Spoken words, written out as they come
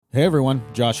Hey everyone,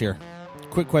 Josh here.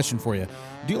 Quick question for you.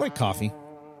 Do you like coffee?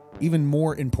 Even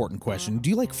more important question, do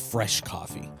you like fresh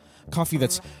coffee? Coffee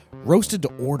that's roasted to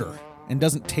order and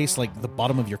doesn't taste like the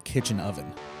bottom of your kitchen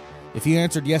oven? If you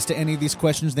answered yes to any of these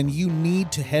questions, then you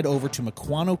need to head over to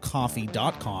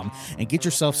MukwanoCoffee.com and get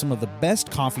yourself some of the best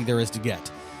coffee there is to get.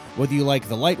 Whether you like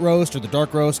the light roast or the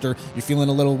dark roast, or you're feeling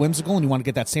a little whimsical and you want to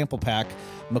get that sample pack,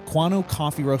 Mukwano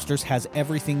Coffee Roasters has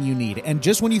everything you need. And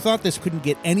just when you thought this couldn't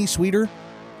get any sweeter,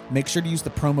 make sure to use the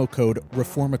promo code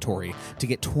REFORMATORY to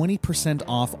get 20%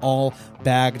 off all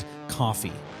bagged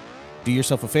coffee. Do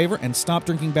yourself a favor and stop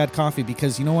drinking bad coffee,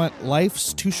 because you know what?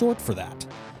 Life's too short for that.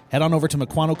 Head on over to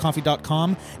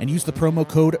MukwanoCoffee.com and use the promo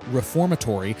code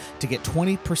REFORMATORY to get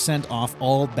 20% off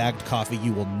all bagged coffee.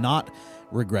 You will not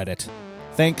regret it.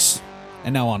 Thanks,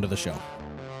 and now on to the show.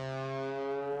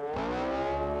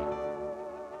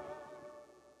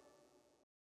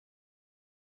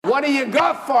 What do you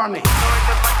got for me?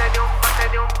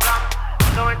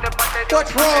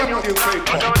 What's wrong with you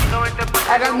people?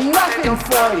 I got nothing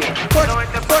for you.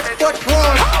 What's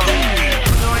wrong?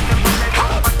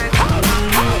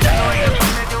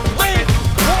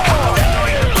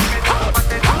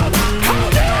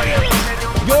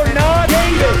 You're not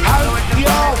David. How do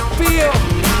y'all feel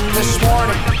this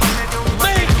morning?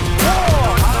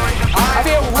 I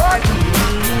feel rotten.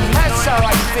 That's how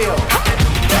I feel.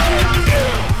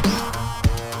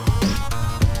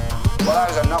 Well, that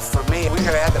was enough for me. We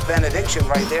could have had the benediction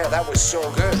right there. That was so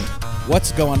good.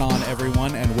 What's going on,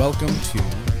 everyone, and welcome to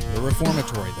The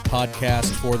Reformatory, the podcast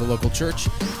for the local church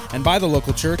and by the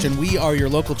local church, and we are your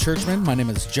local churchmen. My name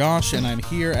is Josh, and I'm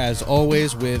here, as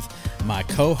always, with my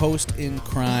co-host in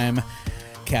crime,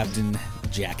 Captain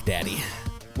Jack Daddy.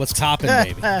 What's poppin',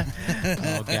 baby?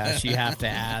 Oh gosh, you have to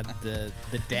add the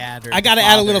dad. Or I got to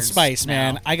add a little fathers spice, now.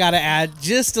 man. I got to add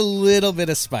just a little bit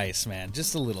of spice, man.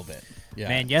 Just a little bit. Yeah.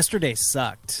 Man, yesterday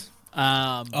sucked.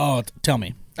 Tell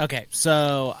me. Okay,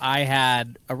 so I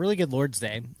had a really good Lord's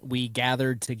Day. We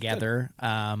gathered together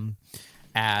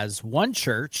as one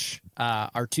church.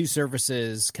 Our two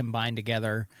services combined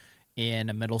together in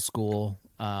a middle school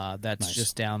that's Nice.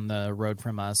 just down the road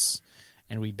from us,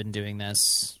 and we've been doing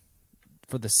this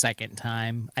for the second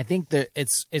time. I think that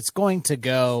it's going to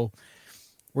go.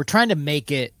 We're trying to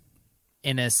make it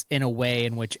in a way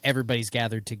in which everybody's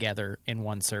gathered together in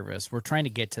one service. We're trying to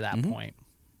get to that point.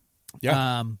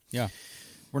 Yeah. Yeah.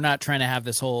 We're not trying to have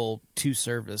this whole two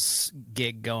service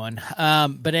gig going.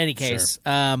 But in any case,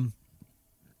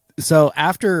 so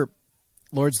after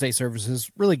Lord's Day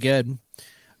services, really good.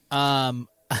 I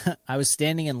was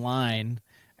standing in line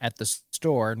at the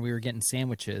store and we were getting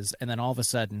sandwiches, and then all of a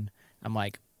sudden I'm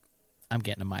like, I'm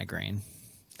getting a migraine.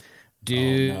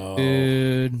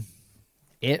 Dude,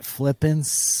 it flipping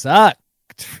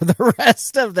sucked for the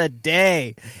rest of the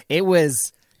day. It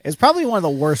was probably one of the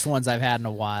worst ones I've had in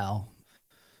a while.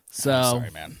 So I'm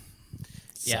sorry, man.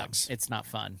 yeah, Sucks. it's not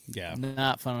fun. Yeah.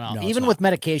 Not fun at all. No, it's Even not. with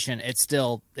medication, it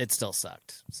still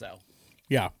sucked. So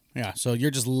Yeah. Yeah. So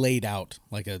you're just laid out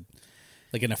like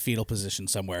in a fetal position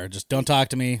somewhere. Just don't talk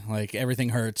to me. Like everything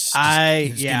hurts.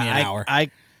 Just give me an hour.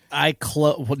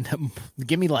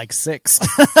 Give me like 6.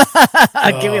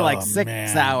 Give me like 6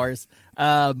 man. hours.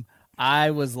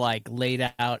 I was like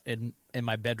laid out in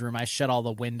my bedroom. I shut all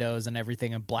the windows and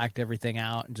everything and blacked everything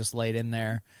out and just laid in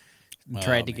there and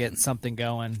tried to get something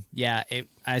going. Yeah,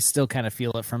 I still kind of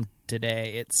feel it from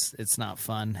today. It's not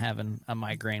fun having a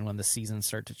migraine when the seasons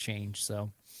start to change.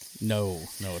 So No,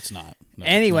 it's not. No,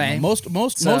 Anyway, no.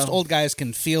 Most old guys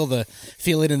can feel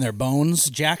it in their bones.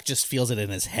 Jack just feels it in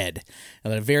his head,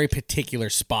 at a very particular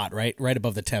spot, right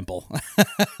above the temple.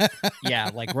 yeah,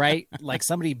 like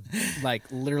somebody like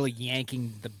literally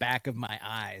yanking the back of my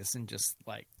eyes and just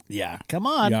like, Yeah, come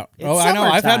on. Yeah. It's Oh, I know.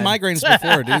 I've had summertime. migraines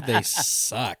before, dude. They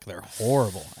suck. They're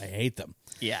horrible. I hate them.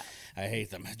 Yeah. I hate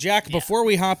them. Jack, before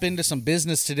we hop into some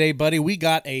business today, buddy, we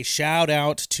got a shout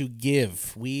out to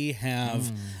give. We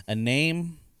have a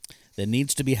name that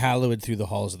needs to be hallowed through the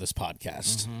halls of this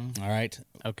podcast. All right.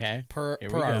 Okay. Per Here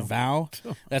we our go. vow.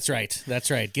 That's right.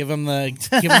 Give him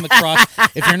the cross.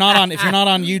 If you're not on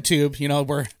YouTube, you know,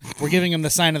 we're giving him the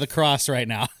sign of the cross right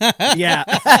now. Yeah.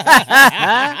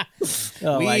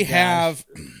 Oh, my We gosh. have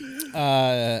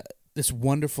this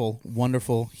wonderful,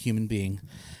 wonderful human being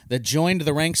that joined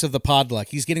the ranks of the Podluck.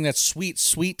 He's getting that sweet,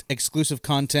 sweet exclusive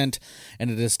content, and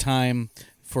it is time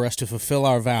for us to fulfill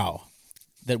our vow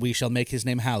that we shall make his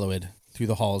name hallowed through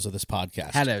the halls of this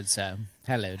podcast. Hallowed, so.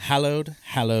 Hallowed.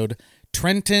 Hallowed,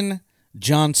 Trenton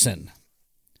Johnson.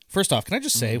 First off, can I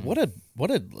just say, what a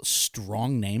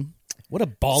strong name. What a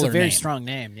baller It's a very name. strong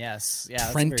name, yes. Yeah,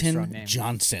 that's a very strong Trenton name.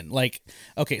 Johnson. Like,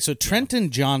 okay, so Trenton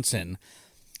Johnson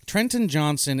Trenton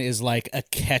Johnson is like a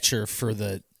catcher for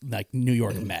the New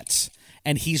York Mets.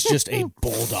 And he's just a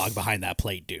bulldog behind that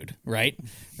plate, dude. Right?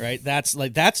 That's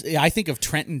I think of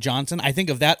Trenton Johnson. I think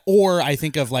of that, or I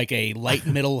think of like a light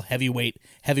middle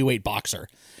heavyweight boxer,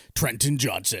 Trenton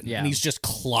Johnson. Yeah. And he's just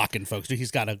clocking folks. Dude,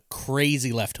 he's got a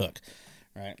crazy left hook.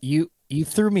 Right. You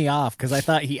threw me off because I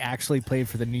thought he actually played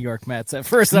for the New York Mets at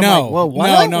first. I'm No, like, whoa,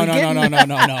 what?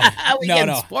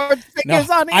 no. Sports figures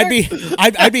on here?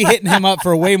 I'd be hitting him up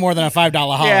for way more than a $5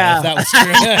 holler if that was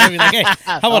true. I'd be like, hey,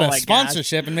 how about a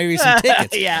sponsorship and maybe some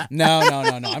tickets? Yeah. No.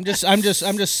 I'm just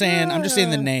saying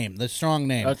the name, the strong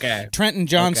name. Okay. Trenton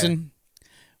Johnson,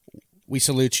 we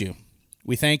salute you.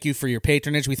 We thank you for your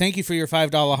patronage. We thank you for your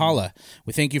 $5 holla.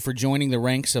 We thank you for joining the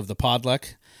ranks of the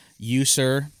Podluck. You,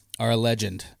 sir, are a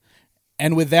legend.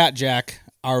 And with that, Jack,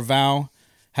 our vow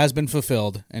has been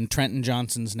fulfilled, and Trenton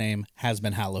Johnson's name has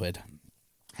been hallowed.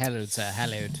 Hallowed, sir,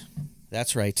 hallowed.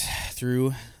 That's right,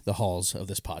 through the halls of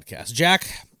this podcast.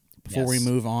 Jack, before we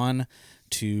move on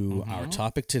to our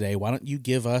topic today, why don't you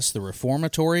give us the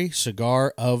reformatory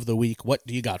cigar of the week? What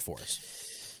do you got for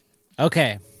us?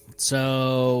 Okay,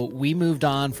 so we moved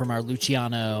on from our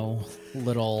Luciano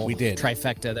little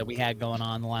trifecta that we had going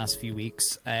on the last few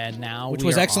weeks, and now which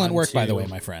was excellent work, by the way,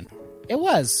 my friend. It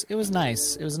was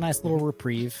nice. It was a nice little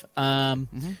reprieve.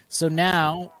 So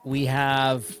now we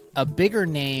have a bigger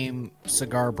name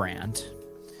cigar brand,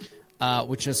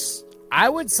 which is, I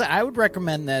would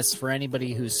recommend this for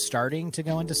anybody who's starting to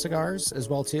go into cigars as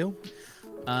well too,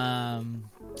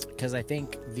 because I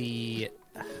think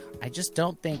I just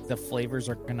don't think the flavors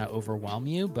are going to overwhelm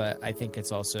you, but I think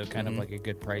it's also kind of like a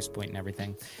good price point and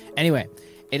everything. Anyway,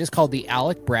 it is called the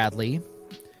Alec Bradley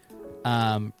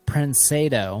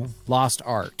Prensado Lost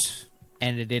Art,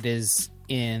 and it is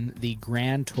in the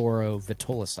Gran Toro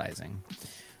Vitolicizing.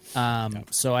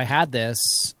 So I had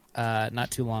this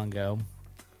not too long ago,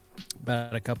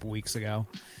 about a couple weeks ago,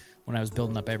 when I was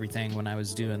building up everything, when I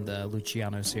was doing the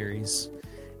Luciano series.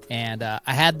 And I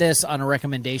had this on a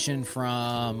recommendation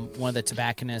from one of the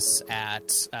tobacconists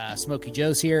at Smokey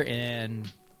Joe's here in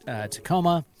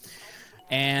Tacoma.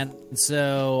 And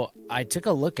so I took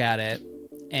a look at it,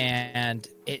 and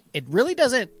it really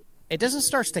doesn't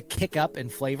start to kick up in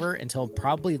flavor until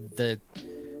probably the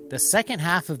second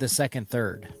half of the second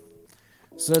third.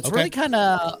 So it's really kind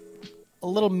of a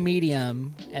little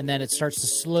medium, and then it starts to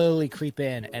slowly creep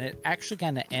in, and it actually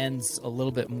kind of ends a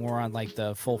little bit more on like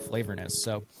the full flavorness.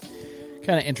 So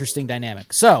kind of interesting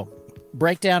dynamic. So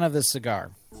breakdown of the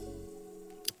cigar.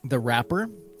 The wrapper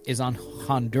is on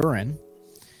Honduran.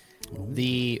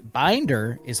 The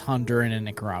binder is Honduran and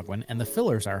Nicaraguan, and the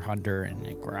fillers are Honduran and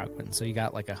Nicaraguan. So you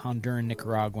got like a Honduran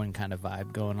Nicaraguan kind of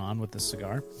vibe going on with the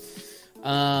cigar.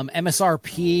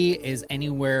 MSRP is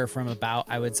anywhere from about,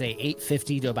 I would say,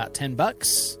 $8.50 to about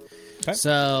 $10. Okay.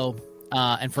 So,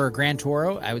 and for a Gran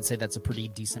Toro, I would say that's a pretty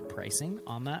decent pricing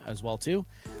on that as well too.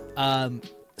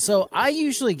 So I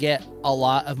usually get a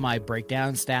lot of my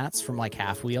breakdown stats from like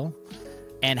Half Wheel.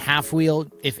 And Half Wheel,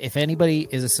 if anybody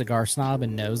is a cigar snob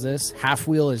and knows this, Half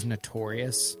Wheel is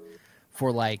notorious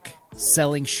for like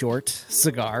selling short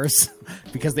cigars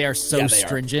because they are so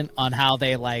stringent on how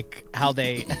they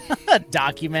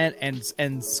document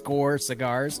and score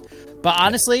cigars. But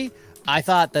honestly, I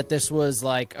thought that this was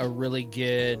like a really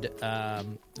good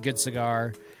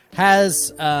cigar.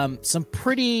 Has some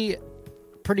pretty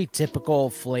typical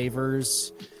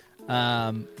flavors,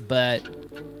 but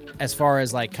as far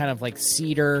as like kind of like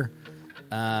cedar,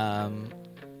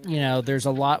 there's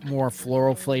a lot more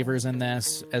floral flavors in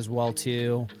this as well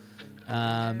too.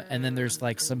 And then there's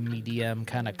like some medium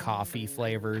kind of coffee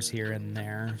flavors here and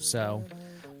there. So,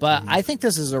 but I think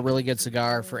this is a really good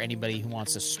cigar for anybody who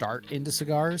wants to start into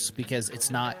cigars because it's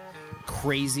not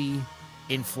crazy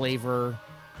in flavor.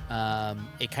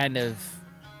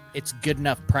 It's good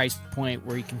enough price point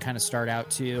where you can kind of start out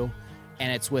too.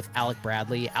 And it's with Alec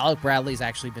Bradley. Alec Bradley's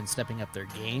actually been stepping up their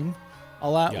game a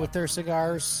lot with their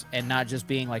cigars and not just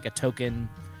being like a token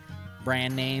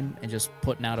brand name and just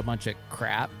putting out a bunch of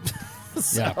crap.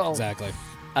 Yeah, exactly.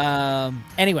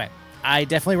 Anyway, I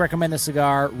definitely recommend the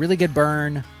cigar. Really good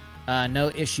burn.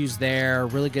 No issues there.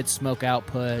 Really good smoke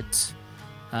output.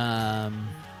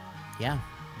 Yeah.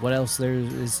 What else there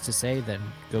is to say then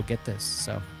go get this.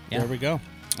 So, yeah. There we go.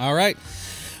 All right.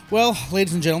 Well,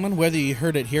 ladies and gentlemen, whether you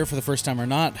heard it here for the first time or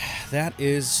not, that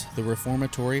is the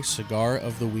Reformatory Cigar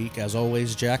of the Week. As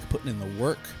always, Jack, putting in the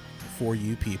work for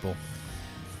you people.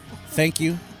 Thank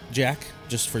you, Jack,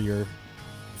 just for your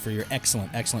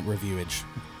excellent reviewage.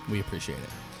 We appreciate it.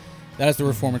 That is the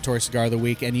Reformatory Cigar of the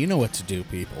Week, and you know what to do,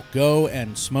 people. Go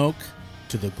and smoke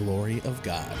to the glory of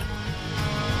God.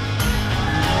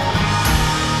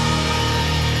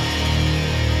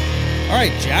 All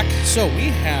right, Jack. So we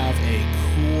have a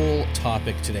cool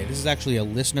topic today. This is actually a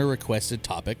listener-requested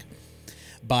topic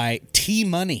by T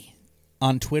Money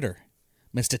on Twitter.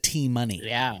 Mr. T Money.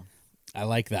 Yeah. I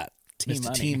like that. T Mr.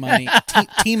 Money. T Money.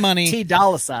 T Money. T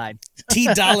dollar sign.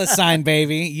 T dollar sign,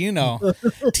 baby. You know.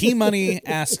 T Money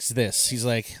asks this.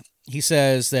 He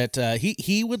says that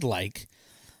he would like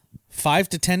 5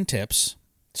 to 10 tips.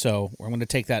 So we're going to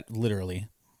take that literally.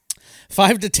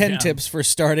 5 to 10 tips for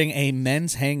starting a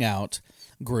men's hangout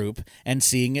group and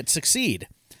seeing it succeed.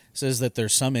 Says that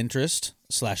there's some interest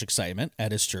 / excitement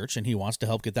at his church, and he wants to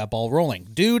help get that ball rolling.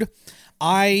 Dude,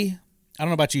 I don't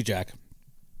know about you, Jack.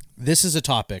 This is a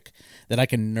topic that I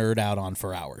can nerd out on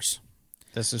for hours.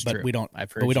 This is but true. we don't.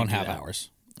 I've heard But we you don't do have that.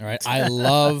 hours. All right. I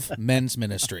love men's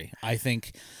ministry. I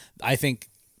think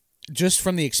just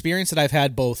from the experience that I've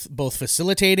had both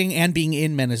facilitating and being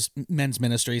in men's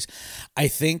ministries, I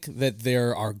think that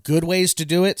there are good ways to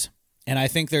do it, and I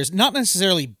think there's not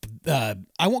necessarily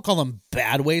I won't call them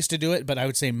bad ways to do it, but I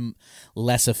would say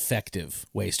less effective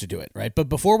ways to do it, right? But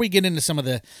before we get into some of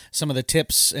the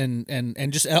tips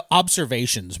and just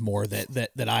observations more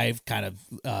that I've kind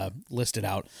of listed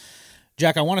out,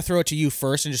 Jack, I want to throw it to you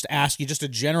first and just ask you just a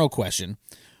general question.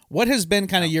 What has been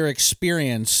kind of your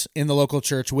experience in the local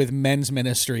church with men's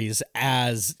ministries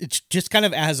as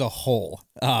a whole?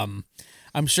 I'm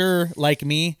sure, like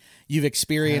me, you've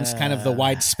experienced kind of the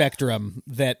wide spectrum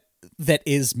that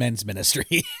is men's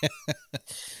ministry.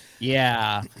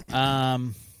 Yeah. I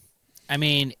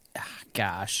mean,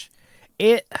 gosh,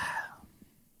 it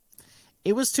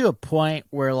was to a point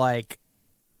where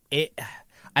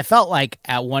I felt like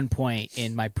at one point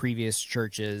in my previous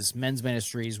churches, men's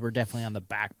ministries were definitely on the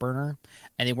back burner,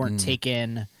 and they weren't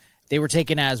taken. They were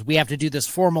taken as, we have to do this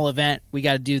formal event. We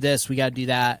got to do this. We got to do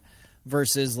that.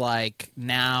 Versus like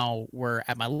now we're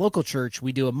at my local church,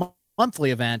 we do a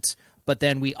monthly event, but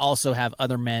then we also have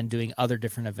other men doing other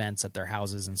different events at their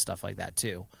houses and stuff like that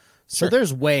too. So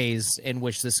there's ways in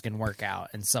which this can work out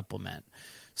and supplement.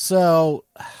 So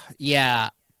yeah,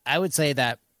 I would say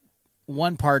that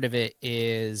one part of it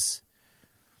is,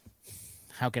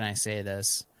 how can I say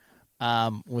this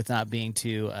with not being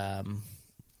too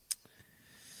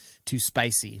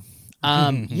spicy?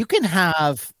 You can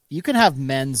have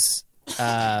men's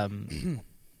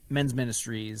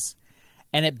ministries,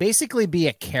 and it basically be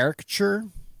a caricature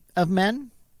of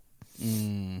men.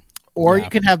 Or you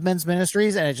can have men's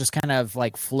ministries, and it just kind of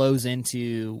like flows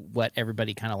into what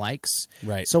everybody kind of likes.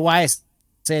 Right. So why I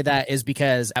say that is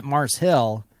because at Mars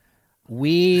Hill,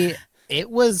 it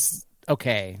was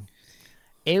okay.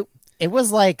 It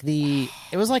was like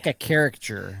a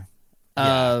caricature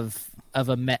of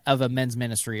a men's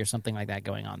ministry or something like that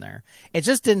going on there. It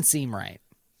just didn't seem right.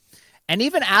 And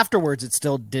even afterwards, it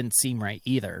still didn't seem right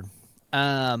either.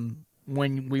 When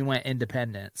we went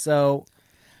independent. So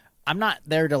I'm not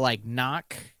there to like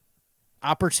knock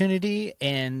opportunity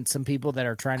and some people that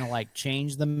are trying to like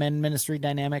change the men ministry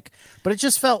dynamic, but it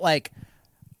just felt like,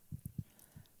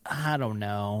 I don't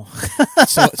know.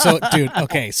 so dude,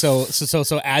 okay. So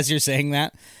as you're saying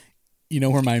that, you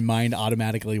know where my mind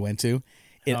automatically went to?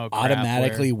 It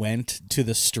automatically went to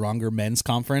the Stronger Men's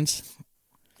Conference.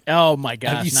 Oh my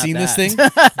gosh! Have you seen this thing, dude?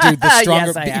 The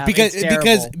Stronger Yes, I have.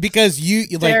 because you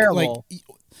like Terrible.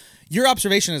 your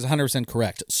observation is 100%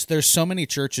 correct. There's so many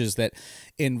churches that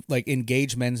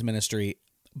engage men's ministry,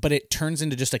 but it turns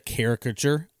into just a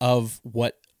caricature of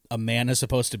what a man is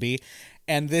supposed to be.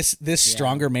 And this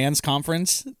Stronger Man's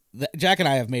Conference, Jack and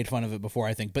I have made fun of it before,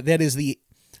 I think, but that is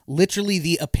literally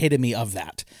the epitome of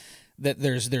that. That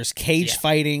there's cage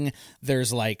fighting,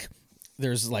 there's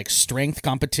strength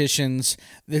competitions.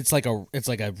 It's like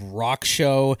a rock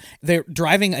show. They're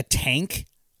driving a tank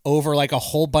over like a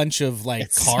whole bunch of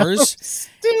cars.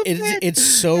 So stupid. It's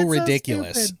so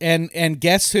ridiculous. So and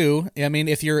guess who? I mean,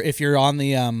 if you're on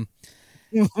the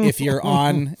if you're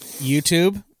on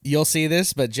YouTube, you'll see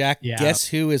this. But Jack, guess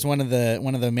who is one of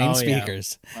the main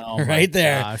speakers? Oh, right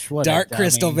there, gosh, what Dark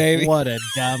Crystal, baby. What a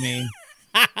dummy.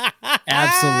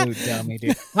 Absolute dummy,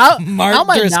 dude. How am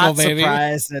I Driscoll, not baby.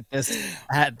 surprised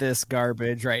at this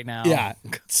garbage right now? Yeah,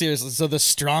 seriously. So the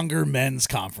Stronger Men's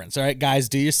Conference. All right, guys,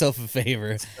 do yourself a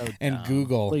favor and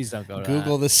Google. Please don't go to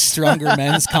Google the Stronger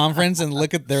Men's Conference and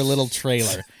look at their little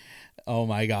trailer. Oh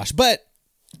my gosh! But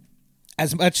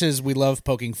as much as we love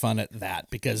poking fun at that,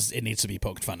 because it needs to be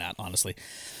poked fun at, honestly,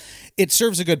 it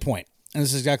serves a good point. And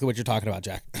this is exactly what you're talking about,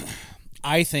 Jack.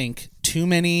 I think too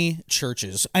many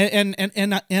churches, and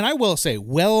I will say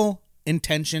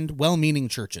well-intentioned, well-meaning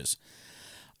churches,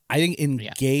 I think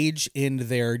engage in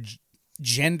their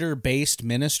gender-based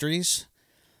ministries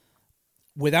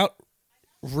without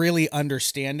really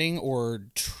understanding or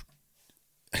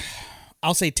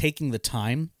I'll say taking the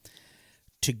time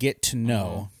to get to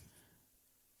know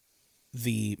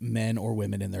the men or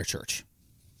women in their church,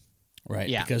 right?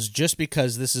 Yeah. Because just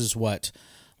because this is what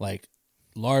like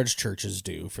large churches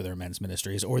do for their men's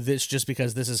ministries, or this just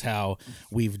because this is how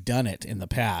we've done it in the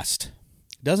past,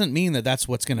 doesn't mean that that's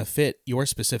what's going to fit your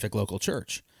specific local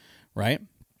church, right?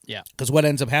 Yeah. Because what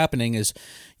ends up happening is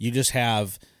you just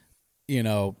have,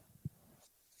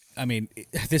 I mean,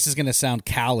 this is going to sound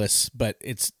callous, but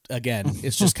it's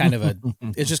just kind of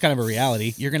a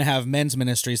reality. You're going to have men's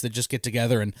ministries that just get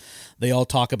together and they all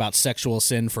talk about sexual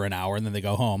sin for an hour and then they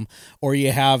go home. Or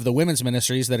you have the women's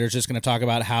ministries that are just going to talk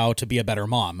about how to be a better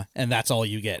mom, and that's all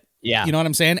you get. Yeah. You know what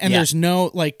I'm saying? And there's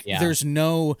no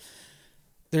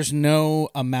there's no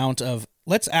amount of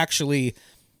let's actually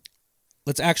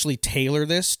tailor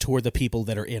this toward the people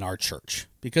that are in our church,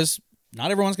 because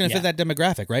not everyone's going to fit that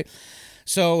demographic, right?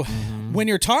 So when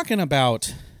you're talking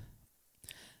about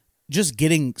just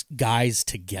getting guys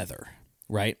together,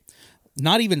 right?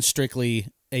 Not even strictly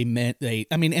I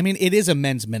mean, it is a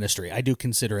men's ministry. I do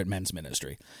consider it men's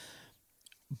ministry.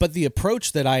 But the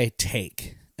approach that I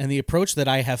take and the approach that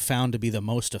I have found to be the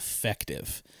most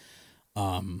effective,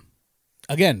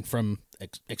 again, from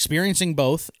experiencing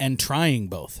both and trying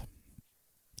both,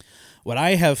 what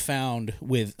I have found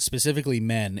with specifically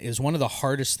men is one of the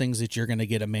hardest things that you're going to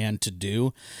get a man to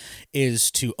do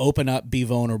is to open up, be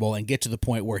vulnerable, and get to the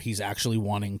point where he's actually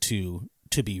wanting to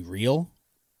be real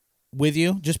with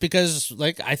you. Just because,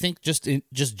 like, I think just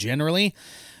generally,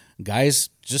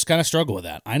 guys just kind of struggle with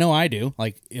that. I know I do.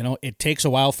 Like, it takes a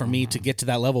while for me to get to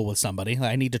that level with somebody.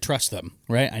 I need to trust them,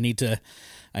 right? I need to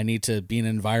be in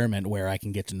an environment where I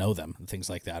can get to know them and things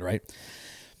like that, right?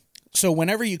 So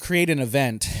whenever you create an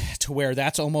event to where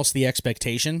that's almost the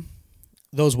expectation,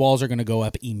 those walls are going to go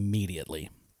up immediately,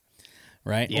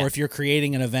 right? Yeah. Or if you're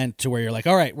creating an event to where you're like,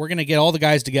 all right, we're going to get all the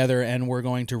guys together and we're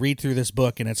going to read through this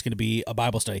book and it's going to be a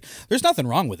Bible study. There's nothing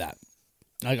wrong with that.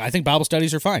 I think Bible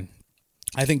studies are fine.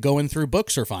 I think going through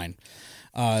books are fine.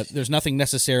 There's nothing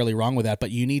necessarily wrong with that,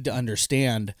 but you need to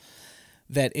understand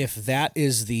that if that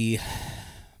is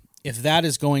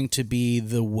going to be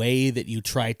the way that you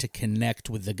try to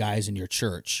connect with the guys in your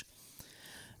church,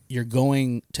 you're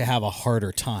going to have a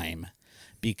harder time,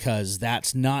 because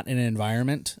that's not an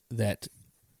environment that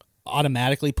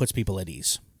automatically puts people at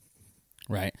ease,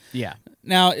 right? Yeah.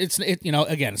 Now,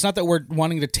 again, it's not that we're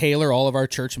wanting to tailor all of our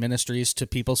church ministries to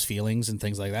people's feelings and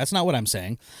things like that. That's not what I'm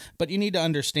saying. But you need to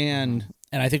understand,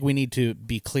 and I think we need to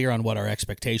be clear on what our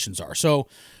expectations are. So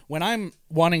when I'm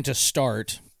wanting to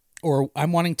start, or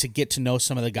I'm wanting to get to know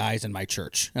some of the guys in my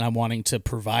church, and I'm wanting to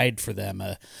provide for them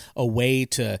a way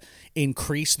to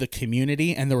increase the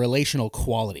community and the relational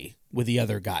quality with the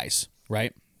other guys,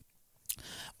 right?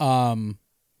 I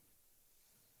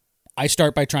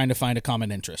start by trying to find a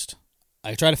common interest.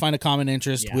 I try to find a common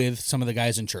interest with some of the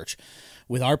guys in church.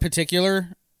 With our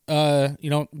particular,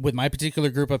 with my particular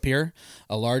group up here,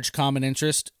 a large common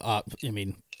interest,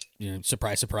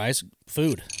 surprise, surprise,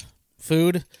 food,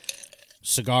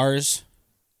 cigars,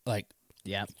 like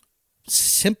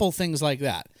simple things like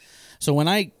that. So when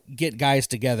I get guys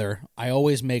together, I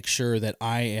always make sure that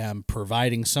I am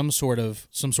providing some sort of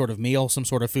meal, some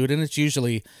sort of food, and it's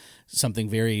usually something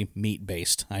very meat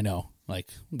based. I know,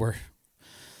 like we're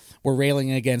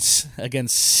railing against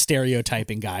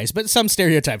stereotyping guys, but some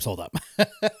stereotypes hold up.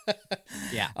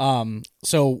 Yeah.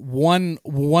 So one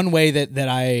way that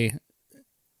I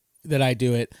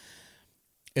do it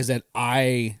is that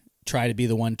I try to be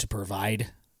the one to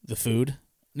provide the food.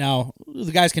 Now,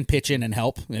 the guys can pitch in and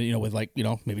help, with maybe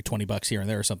 $20 here and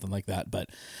there or something like that. But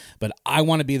I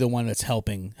want to be the one that's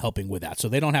helping with that, so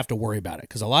they don't have to worry about it.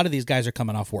 Because a lot of these guys are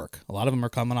coming off work. A lot of them are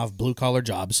coming off blue collar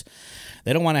jobs.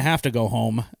 They don't want to have to go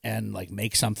home and like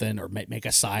make something or make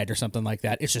a side or something like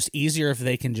that. It's just easier if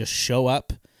they can just show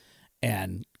up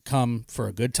and come for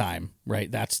a good time, right?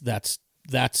 That's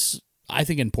I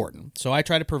think important. So I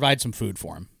try to provide some food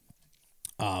for them.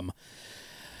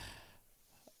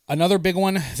 Another big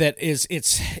one that is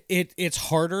it's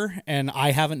harder, and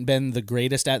I haven't been the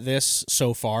greatest at this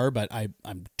so far, but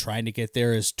I'm trying to get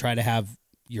there, is try to have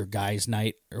your guys'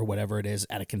 night or whatever it is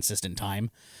at a consistent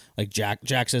time. Like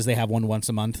Jack says they have one once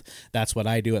a month. That's what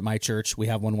I do at my church. We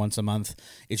have one once a month.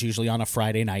 It's usually on a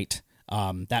Friday night.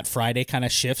 That Friday kind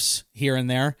of shifts here and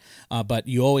there, but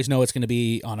you always know it's going to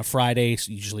be on a Friday.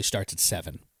 So it usually starts at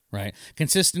 7. Right.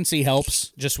 Consistency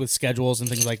helps just with schedules and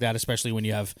things like that, especially when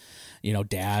you have,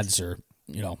 dads or,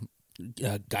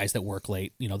 guys that work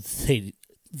late,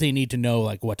 they need to know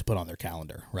like what to put on their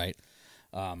calendar. Right.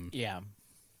 Yeah.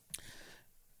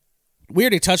 We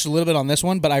already touched a little bit on this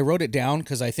one, but I wrote it down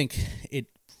because I think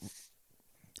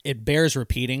it bears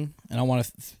repeating, and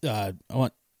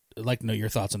I'd like to know your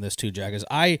thoughts on this too, Jack. Is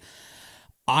I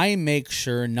make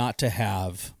sure not to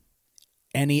have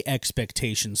any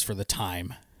expectations for the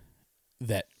time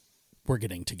that we're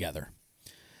getting together.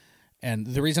 And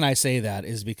the reason I say that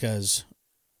is because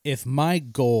if my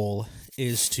goal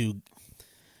is to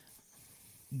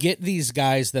get these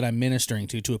guys that I'm ministering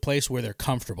to a place where they're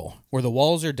comfortable, where the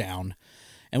walls are down,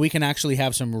 and we can actually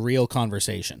have some real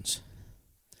conversations.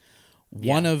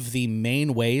 One of the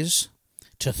main ways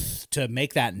to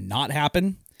make that not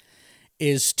happen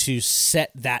is to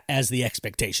set that as the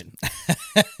expectation.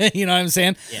 You know what I'm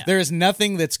saying? Yeah. There is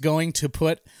nothing that's going to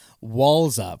put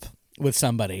walls up with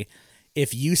somebody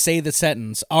if you say the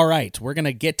sentence, all right, we're going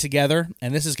to get together,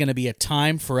 and this is going to be a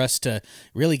time for us to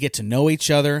really get to know each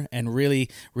other and really,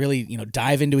 really,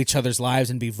 dive into each other's lives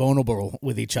and be vulnerable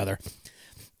with each other.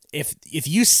 If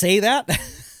you say that,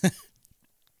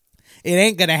 it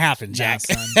ain't going to happen, Jack.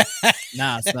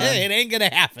 Nah, son. It ain't going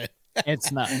to happen.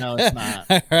 It's not. No, it's not.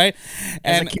 All right.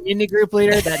 As a community group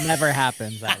leader, that never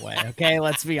happens that way. Okay,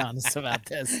 let's be honest about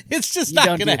this. It's just not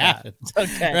going to happen.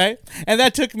 Okay. Right? And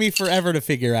that took me forever to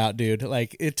figure out, dude.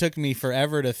 Like, it took me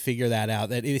forever to figure that out.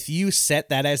 That if you set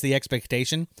that as the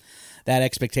expectation, that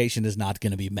expectation is not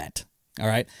going to be met. All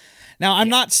right. Now, I'm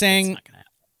not saying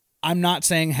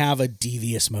have a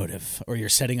devious motive or you're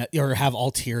setting up or have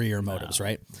ulterior motives,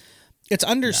 right? It's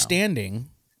understanding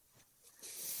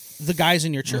the guys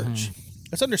in your church.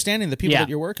 Mm-hmm. It's understanding the people that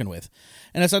you're working with.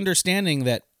 And it's understanding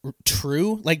that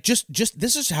just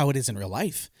this is how it is in real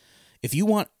life. If you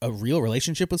want a real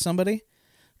relationship with somebody,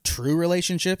 true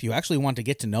relationship, you actually want to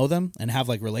get to know them and have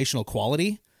like relational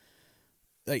quality,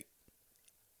 like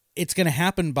it's going to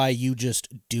happen by you just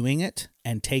doing it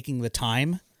and taking the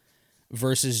time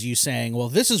versus you saying, well,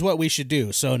 this is what we should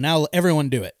do, so now everyone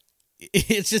do it.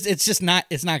 It's not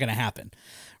going to happen,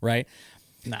 right?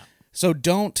 No. So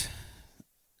don't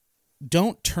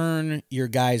turn your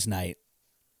guys' night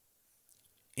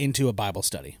into a Bible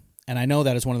study. And I know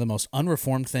that is one of the most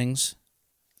unreformed things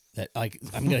that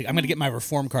I'm gonna get my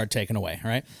reform card taken away,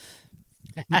 right?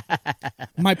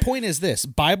 My point is this: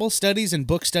 Bible studies and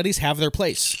book studies have their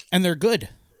place, and they're good,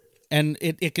 and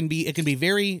it can be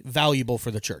very valuable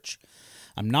for the church.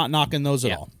 I'm not knocking those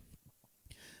at all,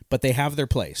 but they have their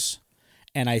place,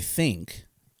 and I think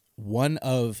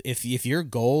if your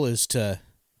goal is to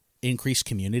increase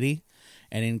community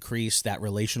and increase that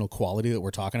relational quality that we're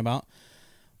talking about,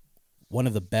 one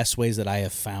of the best ways that I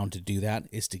have found to do that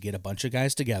is to get a bunch of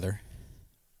guys together,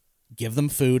 give them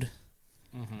food,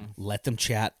 let them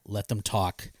chat, let them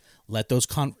talk, let those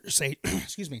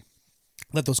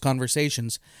let those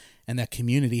conversations and that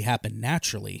community happen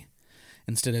naturally,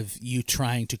 instead of you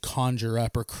trying to conjure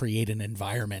up or create an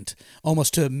environment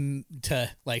almost to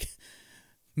like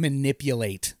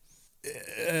manipulate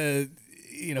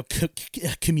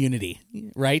community,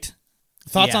 right?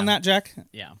 Thoughts on that, Jack?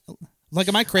 Yeah. Like,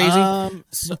 am I crazy?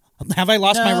 Have I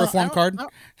lost my reform card?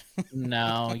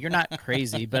 No, you're not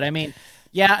crazy, but it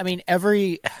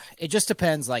just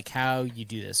depends like how you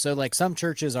do this. So like some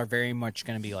churches are very much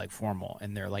going to be like formal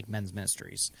and they're like men's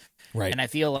ministries. Right. And I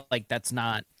feel like that's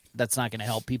not going to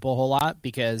help people a whole lot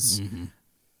because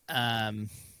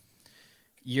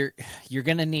you're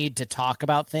going to need to talk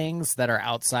about things that are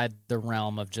outside the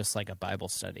realm of just like a Bible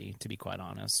study, to be quite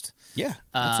honest. Yeah,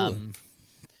 absolutely.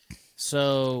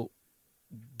 So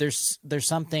there's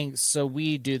something. So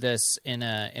we do this in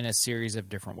a series of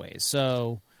different ways.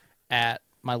 So at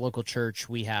my local church,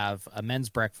 we have a men's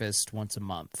breakfast once a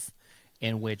month,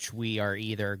 in which we are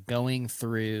either going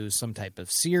through some type of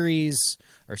series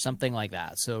or something like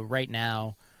that. So right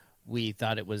now, we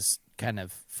thought it was kind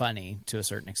of funny to a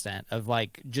certain extent of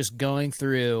like just going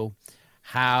through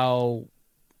how,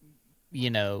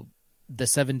 the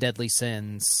 7 deadly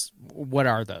sins, what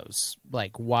are those?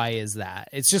 Like, why is that?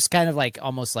 It's just kind of like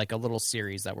almost like a little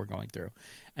series that we're going through.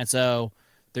 And so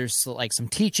there's like some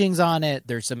teachings on it.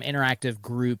 There's some interactive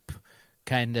group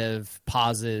kind of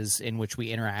pauses in which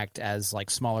we interact as like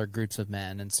smaller groups of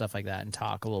men and stuff like that and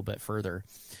talk a little bit further.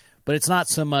 But it's not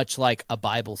so much like a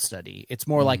Bible study. It's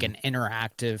more like an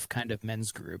interactive kind of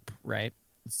men's group, right?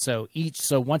 So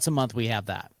once a month we have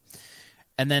that.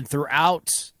 And then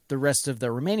throughout the rest of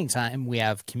the remaining time, we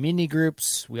have community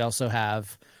groups. We also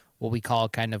have what we call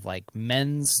kind of like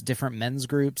different men's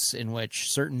groups in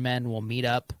which certain men will meet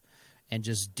up and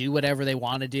just do whatever they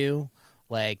want to do.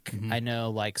 Like, I know,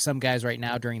 like, some guys right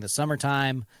now during the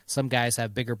summertime, some guys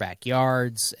have bigger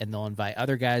backyards, and they'll invite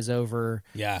other guys over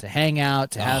to hang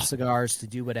out, to have cigars, to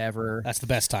do whatever. That's the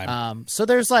best time. So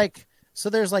there's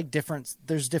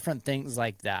different things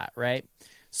like that, right?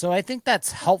 So I think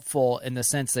that's helpful in the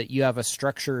sense that you have a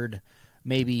structured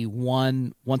maybe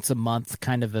once a month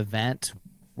kind of event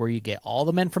where you get all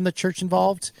the men from the church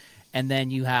involved, and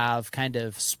then you have kind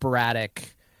of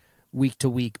sporadic week to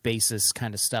week basis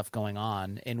kind of stuff going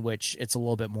on in which it's a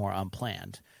little bit more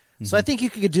unplanned. So I think you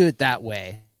could do it that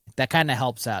way. That kind of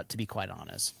helps out, to be quite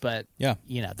honest. But Yeah.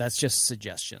 that's just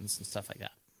suggestions and stuff like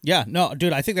that. Yeah, no,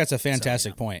 dude, I think that's a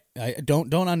fantastic point.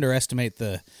 Don't underestimate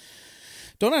the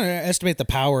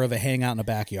power of a hangout in a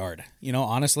backyard.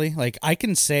 Honestly, like I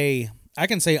can say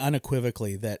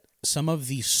unequivocally that some of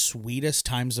the sweetest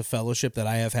times of fellowship that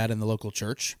I have had in the local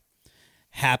church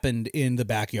happened in the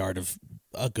backyard of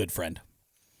a good friend.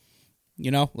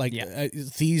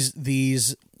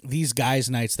 These guys'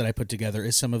 nights that I put together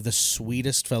is some of the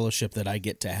sweetest fellowship that I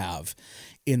get to have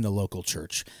in the local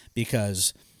church,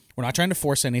 because we're not trying to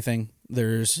force anything.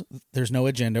 There's no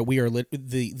agenda. We are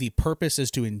the purpose is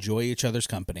to enjoy each other's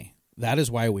company. That is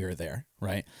why we are there,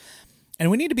 right? And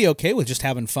we need to be okay with just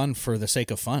having fun for the sake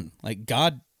of fun. Like,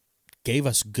 God gave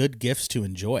us good gifts to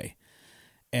enjoy,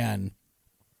 and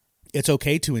it's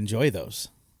okay to enjoy those.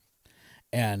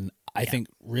 And I think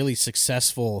really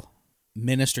successful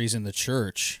ministries in the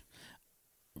church,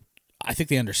 I think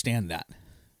they understand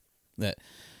that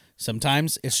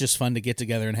sometimes it's just fun to get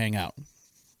together and hang out.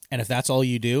 And if that's all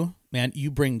you do, man, you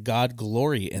bring God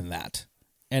glory in that.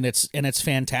 And it's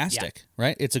fantastic,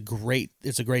 right? It's a great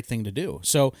thing to do.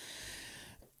 So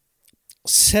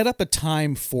set up a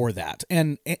time for that.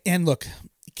 And look,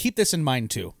 keep this in mind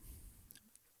too.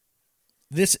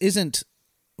 This isn't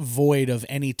void of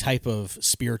any type of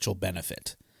spiritual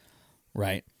benefit,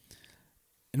 right?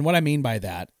 And what I mean by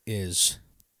that is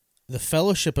the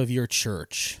fellowship of your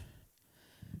church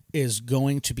is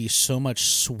going to be so much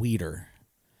sweeter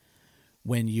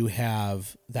when you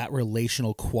have that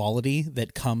relational quality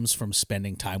that comes from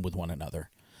spending time with one another.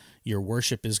 Your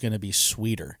worship is going to be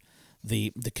sweeter.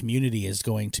 The community is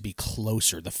going to be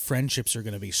closer. The friendships are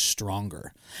going to be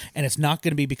stronger. And it's not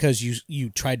going to be because you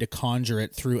tried to conjure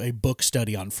it through a book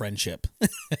study on friendship.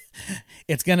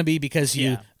 It's going to be because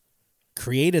you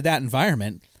created that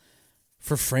environment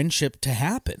for friendship to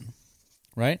happen,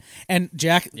 right? And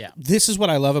Jack, this is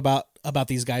what I love about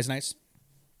these guys' nights,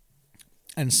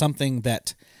 and something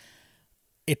that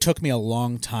it took me a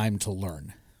long time to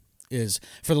learn is,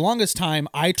 for the longest time,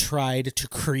 I tried to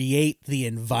create the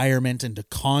environment and to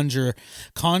conjure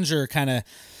kind of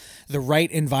the right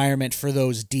environment for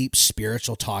those deep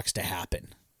spiritual talks to happen.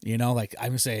 Like I'm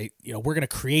going to say, we're going to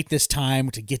create this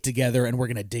time to get together and we're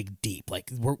going to dig deep. Like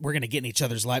we're going to get in each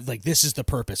other's lives. Like this is the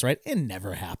purpose, right? It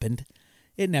never happened.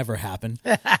 But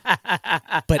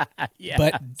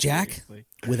Jack, seriously,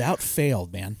 without fail,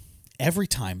 man, every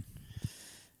time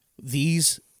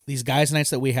these guys' nights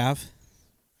that we have,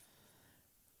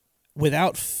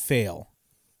 without fail,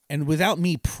 and without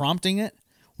me prompting it,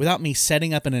 without me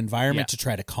setting up an environment to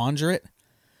try to conjure it,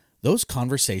 those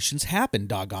conversations happen,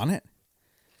 doggone it.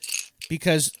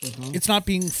 Because it's not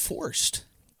being forced.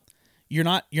 You're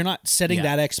not setting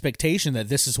that expectation that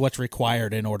this is what's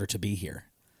required in order to be here.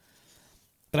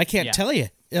 But I can't tell you,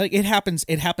 like it happens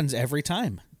every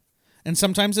time. And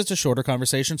sometimes it's a shorter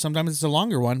conversation, sometimes it's a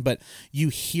longer one, but you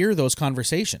hear those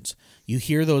conversations. You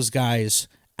hear those guys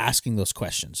asking those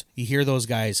questions. You hear those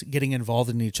guys getting involved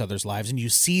in each other's lives, and you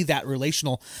see that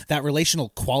relational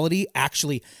quality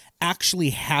actually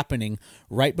happening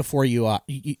right before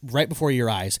your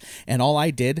eyes. And all I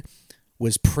did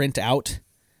was print out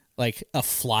like a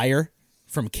flyer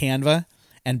from Canva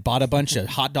and bought a bunch of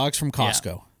hot dogs from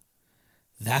Costco.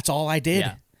 That's all I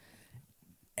did.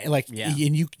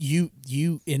 And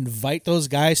you invite those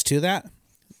guys to that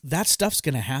stuff's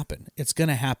going to happen. It's going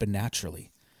to happen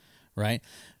naturally, right?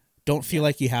 Don't feel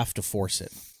like you have to force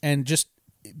it, and just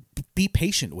be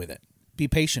patient with it.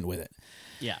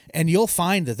 Yeah. And you'll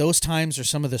find that those times are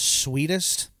some of the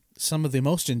sweetest, some of the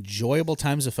most enjoyable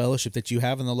times of fellowship that you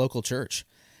have in the local church.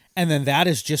 And then that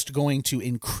is just going to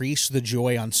increase the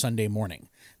joy on Sunday morning,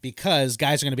 because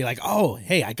guys are going to be like, oh,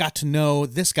 hey, I got to know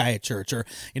this guy at church, or,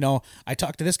 I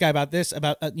talked to this guy about this,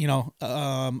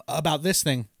 about this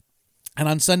thing. And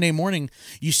on Sunday morning,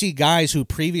 you see guys who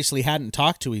previously hadn't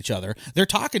talked to each other. They're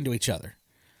talking to each other.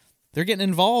 They're getting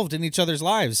involved in each other's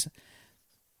lives.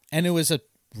 And it was a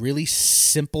really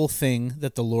simple thing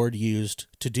that the Lord used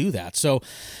to do that. So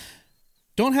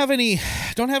don't have any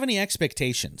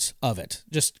expectations of it.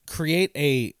 Just create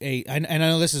and I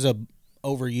know this is a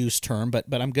overused term, but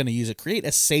I'm going to use it. Create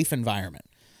a safe environment.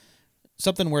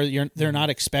 Something where they're not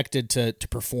expected to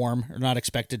perform, or not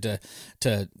expected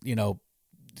to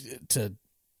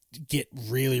get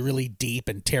really, really deep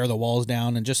and tear the walls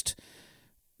down, and just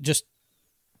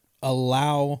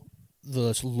allow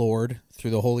the Lord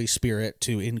through the Holy Spirit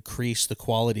to increase the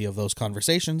quality of those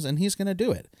conversations, and he's going to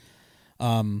do it.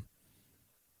 And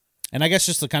I guess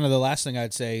just the last thing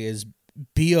I'd say is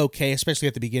be okay, especially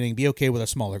at the beginning, be okay with a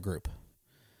smaller group.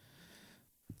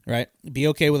 Right? Be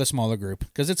okay with a smaller group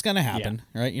because it's going to happen,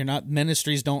 right?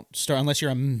 Ministries don't start unless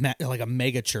you're like a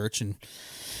mega church and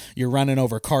you're running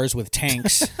over cars with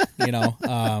tanks, you know.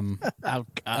 Oh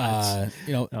gosh.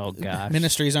 Oh gosh.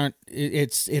 Ministries aren't.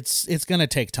 It's going to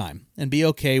take time, and be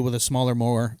okay with a smaller,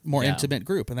 more intimate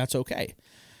group, and that's okay,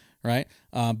 right?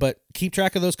 But keep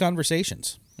track of those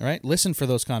conversations, right? Listen for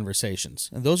those conversations,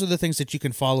 and those are the things that you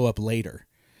can follow up later,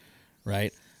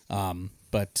 right?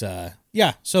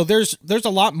 So there's a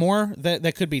lot more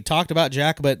that could be talked about,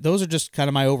 Jack, but those are just kind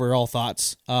of my overall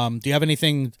thoughts. Do you have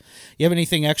anything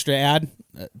extra to add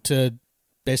to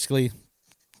basically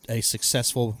a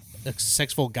successful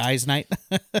guys' night?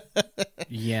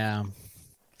 Yeah.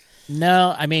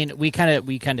 No, I mean, we kind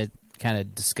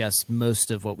of discussed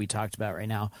most of what we talked about right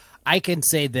now. I can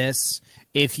say this,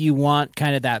 if you want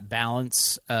kind of that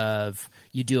balance of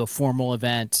you do a formal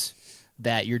event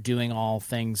that you're doing all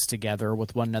things together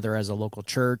with one another as a local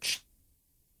church,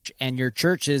 and your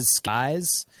church is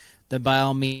guys, then by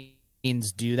all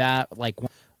means do that.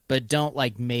 But don't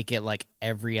make it like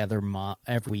every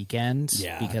weekend,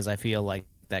 because I feel like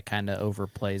that kind of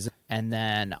overplays it. And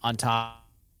then on top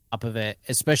of it,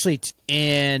 especially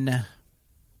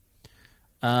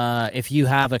if you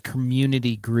have a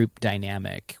community group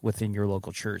dynamic within your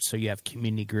local church, so you have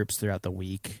community groups throughout the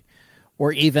week.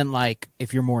 Or even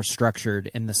if you're more structured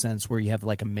in the sense where you have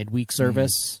a midweek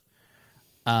service,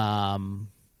 I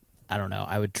don't know.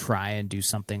 I would try and do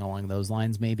something along those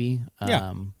lines, maybe.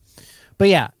 But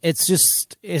yeah, it's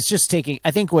just taking.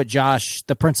 I think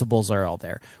the principles are all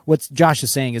there. What Josh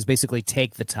is saying is basically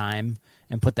take the time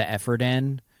and put the effort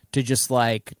in to just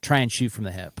try and shoot from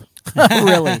the hip.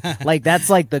 Really, that's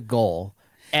the goal.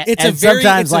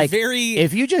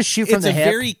 If you just shoot from the hip, it's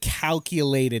a very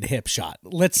calculated hip shot.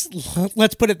 Let's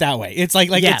put it that way. It's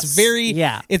it's very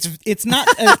It's not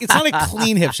a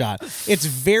clean hip shot. It's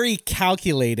very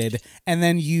calculated, and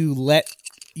then you let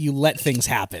things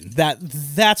happen.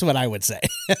 That's what I would say.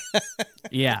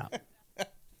 Yeah,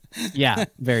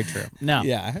 very true. No,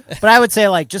 yeah, but I would say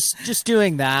just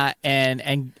doing that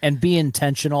and be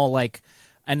intentional.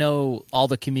 I know all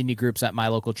the community groups at my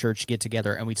local church get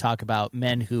together and we talk about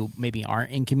men who maybe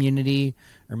aren't in community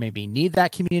or maybe need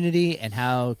that community, and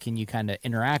how can you kind of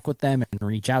interact with them and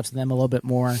reach out to them a little bit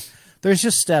more. There's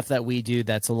just stuff that we do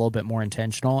that's a little bit more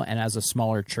intentional, and as a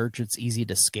smaller church, it's easy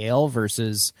to scale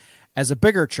versus as a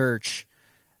bigger church,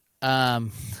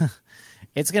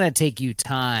 it's going to take you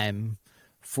time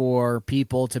for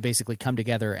people to basically come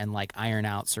together and iron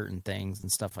out certain things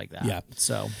and stuff like that. Yeah.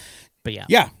 So... But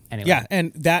anyway.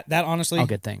 And that honestly, all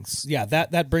good things. Yeah,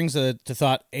 that brings to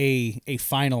thought a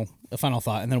final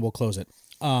thought, and then we'll close it.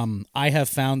 I have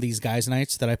found these guys'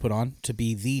 nights that I put on to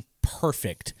be the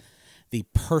perfect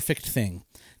thing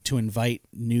to invite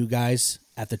new guys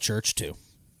at the church to.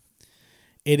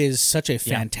 It is such a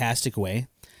fantastic way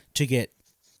to get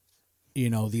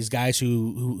these guys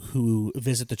who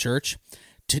visit the church.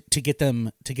 To get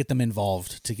them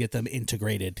involved, to get them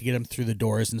integrated, to get them through the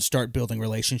doors and start building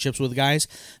relationships with guys.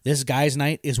 This guys'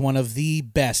 night is one of the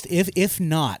best, if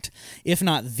not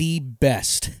the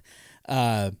best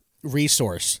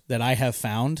resource that I have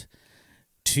found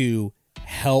to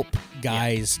help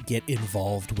guys get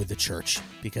involved with the church,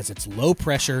 because it's low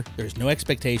pressure. There's no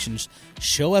expectations.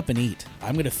 Show up and eat.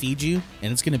 I'm going to feed you,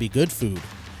 and it's going to be good food.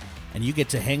 And you get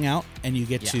to hang out, and you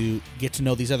get to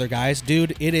know these other guys,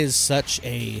 dude. It is such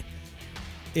a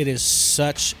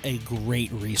great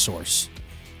resource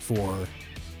for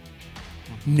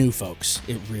new folks.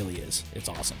 It really is. It's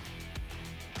awesome.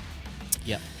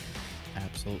 Yep,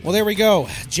 absolutely. Well, there we go,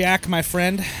 Jack, my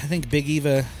friend. I think Big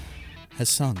Eva has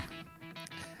sung.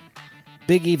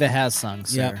 Big Eva has sung,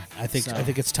 sir. Yeah, I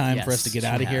think it's time for us to get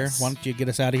out of here. Why don't you get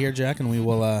us out of here, Jack, and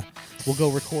we'll go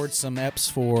record some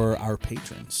eps for our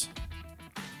patrons.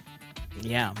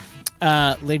 Yeah.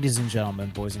 Ladies and gentlemen,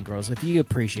 boys and girls, if you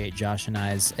appreciate Josh and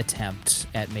I's attempt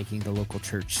at making the local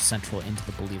church central into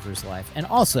the believer's life, and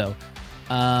also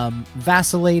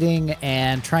vacillating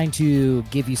and trying to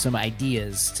give you some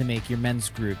ideas to make your men's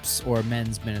groups or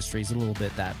men's ministries a little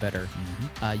bit that better,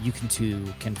 you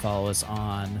can follow us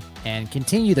on and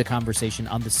continue the conversation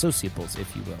on the sociables,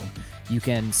 if you will. You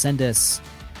can send us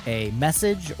a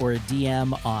message or a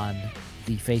DM on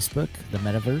the Facebook, the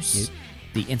Metaverse,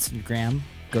 the Instagram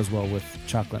goes well with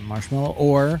chocolate and marshmallow,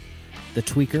 or the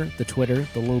Tweaker, the Twitter,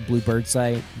 the little blue bird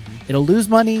site. It'll lose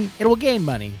money. It will gain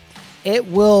money. It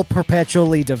will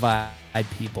perpetually divide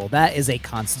people. That is a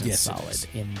constant Yes, it solid is.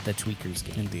 in the Tweakers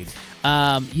game. Indeed.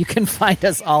 You can find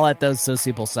us all at those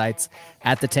sociable sites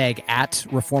at the tag at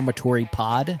Reformatory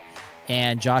Pod.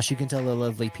 And Josh, you can tell the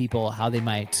lovely people how they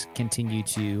might continue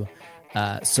to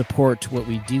support what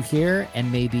we do here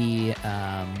and maybe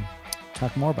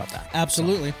talk more about that.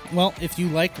 Absolutely. Well, if you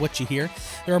like what you hear,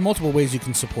 there are multiple ways you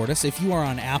can support us. If you are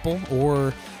on Apple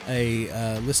or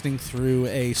listening through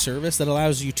a service that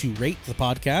allows you to rate the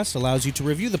podcast, allows you to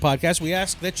review the podcast, we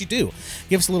ask that you do.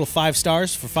 Give us a little 5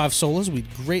 stars for 5 solas.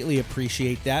 We'd greatly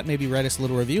appreciate that. Maybe write us a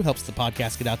little review. Helps the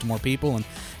podcast get out to more people and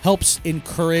helps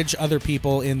encourage other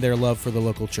people in their love for the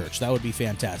local church. That would be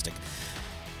fantastic.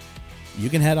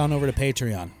 You can head on over to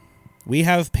Patreon. We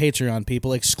have Patreon,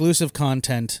 people, exclusive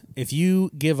content. If you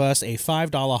give us a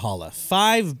 $5 holla,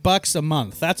 $5 a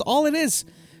month, that's all it is,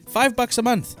 $5 a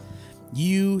month,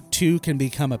 you too can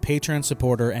become a Patreon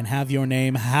supporter and have your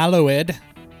name hallowed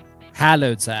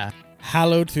Sir.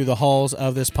 hallowed through the halls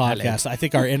of this podcast. I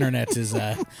think our internet is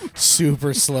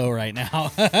super slow right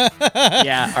now.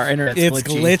 Yeah, our internet's It's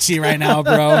glitchy right now,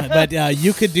 bro. But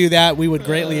you could do that. We would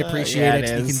greatly appreciate yeah, it.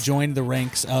 it You is. can join the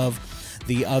ranks of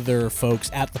the other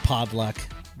folks at the Podluck.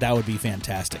 That would be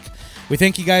fantastic. We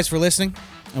thank you guys for listening,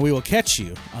 and we will catch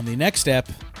you on the next step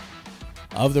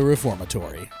of the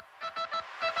Reformatory.